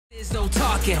There's no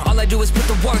talking, all I do is put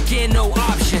the work in, no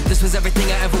option. This was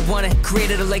everything I ever wanted,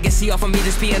 created a legacy off of me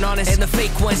just being honest. And the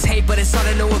fake ones hate, but it's all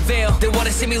to no avail. They wanna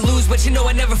see me lose, but you know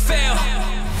I never fail.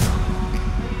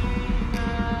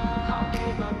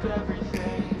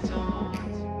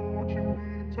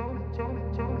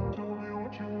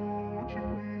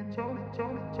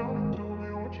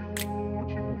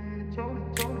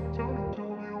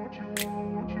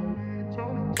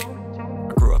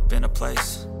 I grew up in a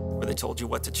place where they told you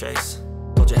what to chase,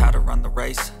 told you how to run the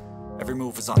race. Every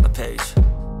move was on the page,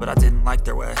 but I didn't like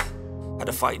their way. Had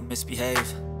to fight and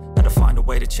misbehave, had to find a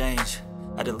way to change,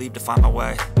 had to leave to find my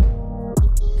way.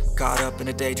 Caught up in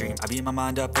a daydream, I beat my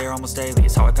mind up there almost daily.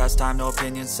 It's how I pass time, no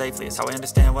opinions safely. It's how I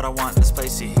understand what I want in this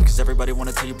place, see. Cause everybody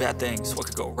wanna tell you bad things, what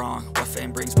could go wrong, what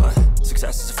fame brings. But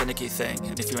success is a finicky thing,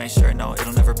 and if you ain't sure, no,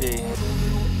 it'll never be.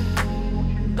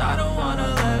 And I don't wanna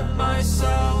let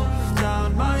myself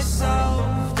down,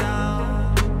 myself down.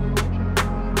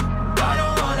 I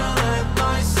don't wanna let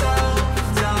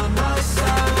myself down,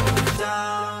 myself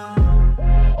down.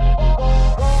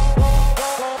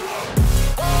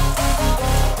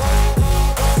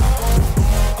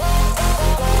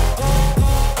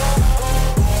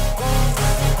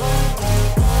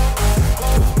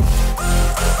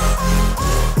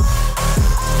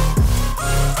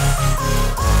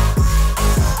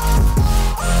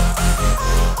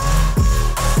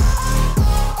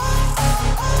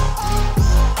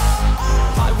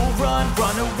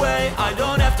 I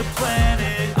don't have to plan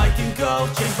it, I can go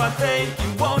change my fate.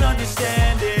 You won't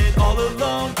understand it, all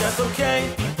alone, that's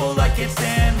okay. People I can't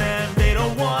stand them, they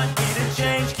don't want me to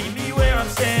change. Keep me where I'm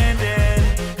standing,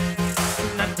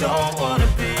 and I don't wanna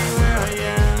be where I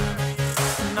am.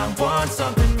 And I want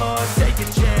something more, take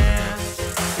a chance.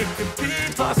 It could be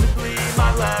possibly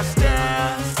my last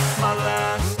dance, my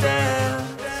last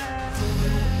dance.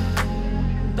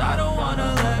 And I don't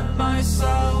wanna let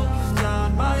myself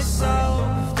down, myself.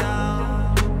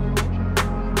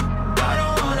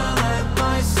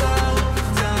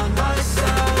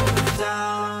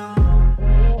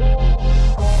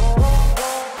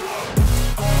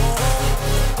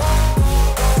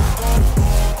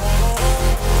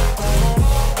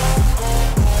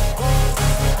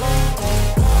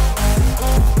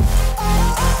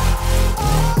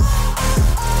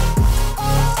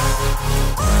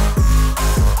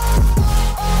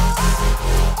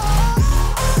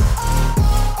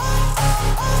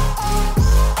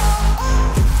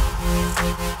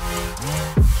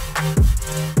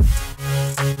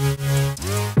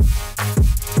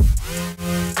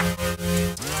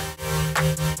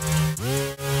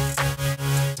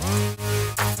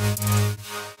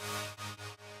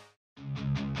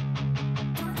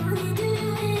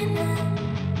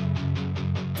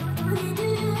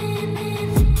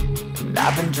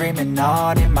 I've been dreaming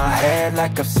on in my head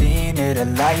like I've seen it. A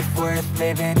life worth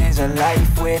living is a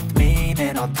life with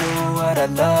meaning. I'll do what I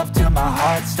love till my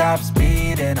heart stops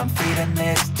beating. I'm feeding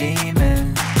this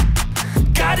demon.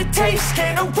 Got a taste,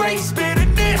 can't erase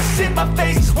bitterness in my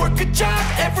face. Work a job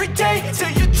every day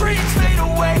till your dreams fade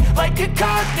away. Like a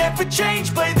card, never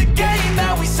change, play the game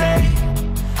that we say.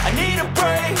 I need a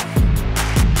break.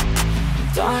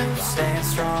 I'm staying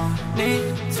strong,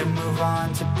 need to move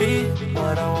on to be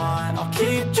what I want. I'll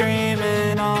keep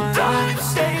dreaming on. I'm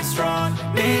staying strong,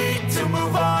 need to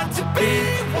move on to be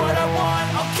what I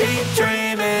want. I'll keep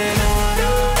dreaming on.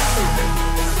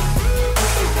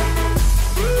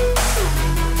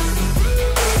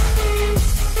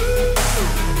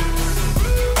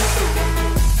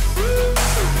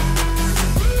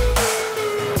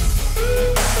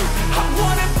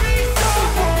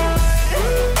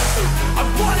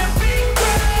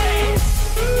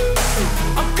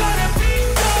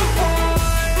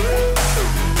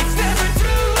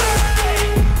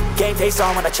 Face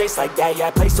on when I chase like that, yeah, I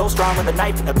play so strong with a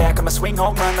knife in the back. I'ma swing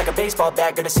home run like a baseball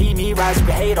bat. Gonna see me rise if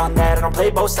you hate on that. I don't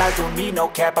play both sides, doing me no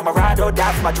cap. I'ma ride or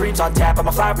die for my dreams on tap. I'ma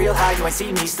fly real high, you ain't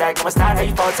see me slack. No, it's not how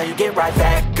you fall, it's how you get right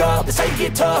back up. That's how you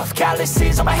get tough,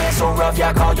 calluses on my hands so rough. Yeah,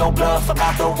 I call your bluff, I'm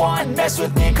not the one. Mess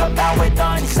with me and come out with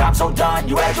none, cause I'm so done.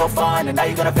 You had your fun, and now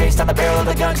you're gonna face down the barrel of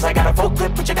the gun. Cause I got a full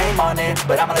clip, put your name on it.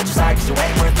 But I'ma let you slide cause you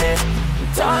ain't worth it.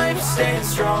 I'm staying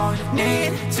strong,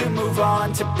 need to move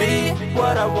on to be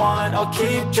what I want. I'll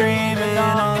keep dreaming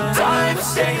on. I'm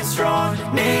staying strong,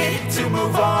 need to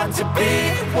move on to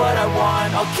be what I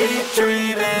want. I'll keep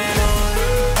dreaming on.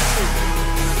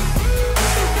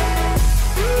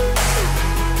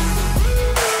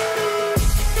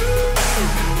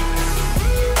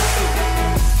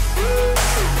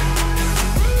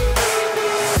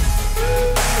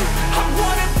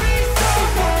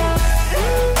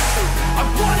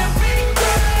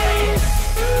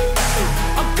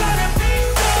 I'm gonna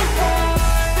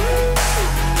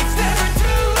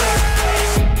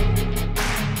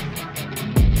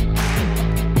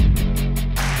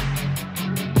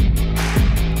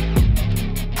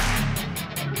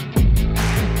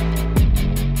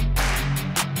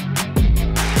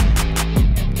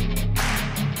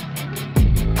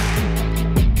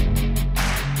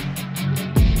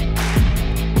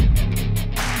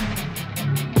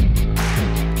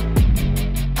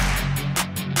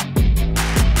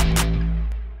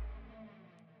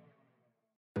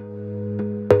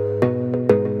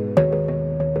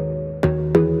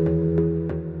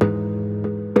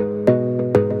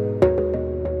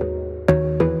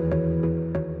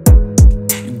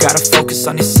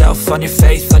on yourself, on your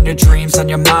faith, on your dreams, on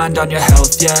your mind, on your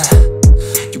health, yeah.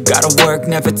 You gotta work,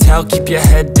 never tell, keep your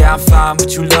head down, find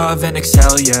what you love and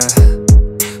excel, yeah.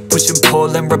 Push and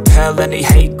pull and repel any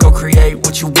hate, go create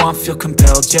what you want, feel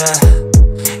compelled, yeah.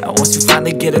 And once you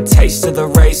finally get a taste of the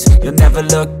race, you'll never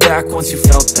look back once you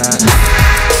felt that.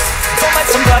 Don't let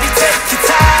somebody take your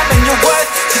time and your worth,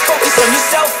 just focus on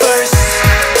yourself first.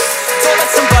 Don't let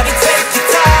somebody take your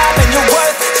time and your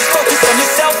worth, just focus on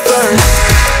yourself first.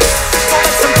 Don't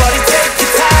let somebody take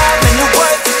your time and your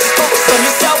worth, just focus on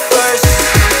yourself first.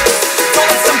 Don't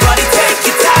let somebody take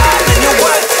your time and your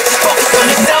worth, just focus on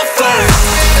yourself first.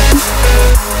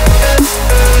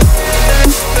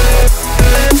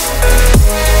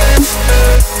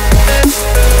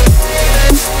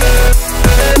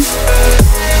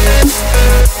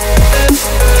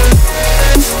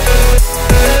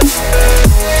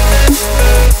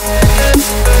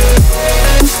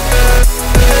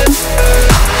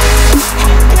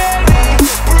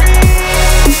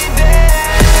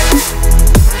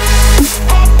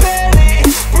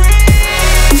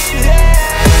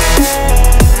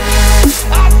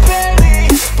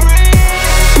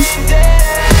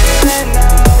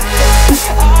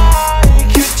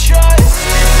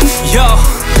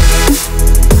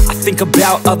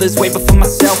 About others way before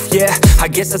myself, yeah. I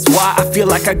guess that's why I feel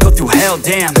like I go through hell,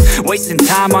 damn. Wasting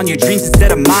time on your dreams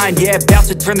instead of mine, yeah. About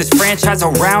to turn this franchise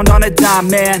around on a dime,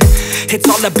 man. It's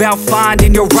all about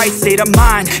finding your right state of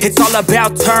mind. It's all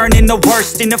about turning the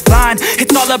worst into fine.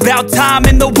 It's all about time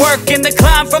and the work and the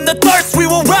climb. From the thirst we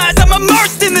will rise, I'm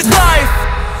immersed in this life.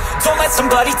 Don't let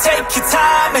somebody take your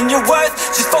time and your worth,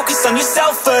 just focus on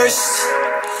yourself first.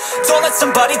 Don't let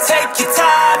somebody take your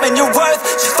time and your worth,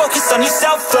 just focus on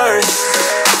yourself first.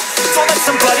 Don't let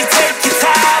somebody take your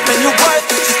time and your worth,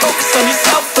 just focus on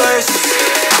yourself first.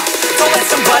 Don't let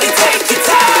somebody take your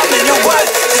time and your worth,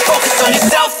 just focus on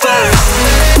yourself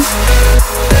first.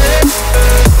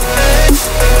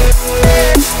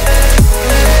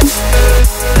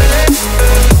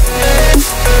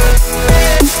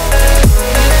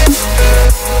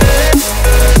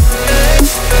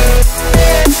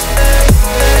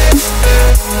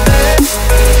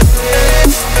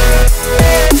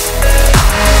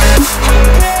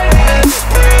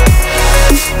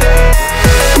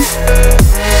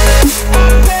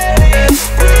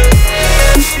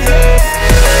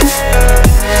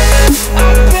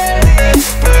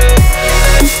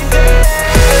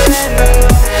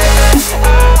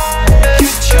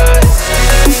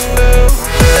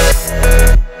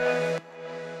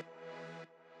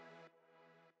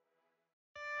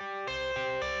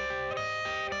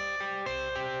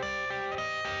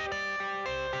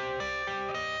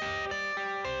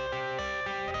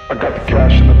 I got the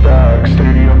cash in the bag,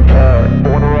 stadium packed.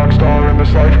 Born a rock star in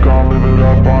this life, gon' live it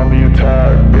up on the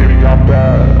attack. Baby, I'm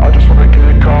bad, I just wanna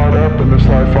get caught up in this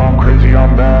life. I'm crazy,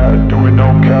 I'm mad, doing no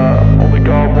cap. Only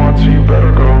God wants, so you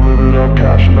better go live it up.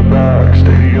 Cash in the bag,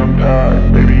 stadium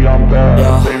packed. Baby, I'm bad,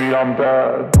 yeah. Baby, I'm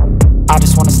bad. I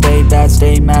just wanna stay bad,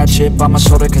 stay mad. Chip on my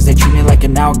shoulder cause they treat me like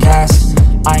an outcast.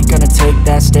 I ain't gonna take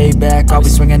that, stay back. I'll be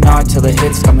swinging hard till the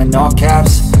hits come in all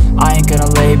caps. I ain't gonna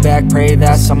lay back, pray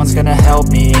that someone's gonna help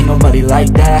me. Ain't nobody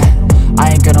like that.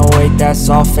 I ain't gonna wait, that's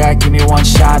all fact. Give me one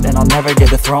shot and I'll never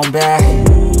get the throne back.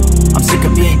 I'm sick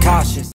of being cautious.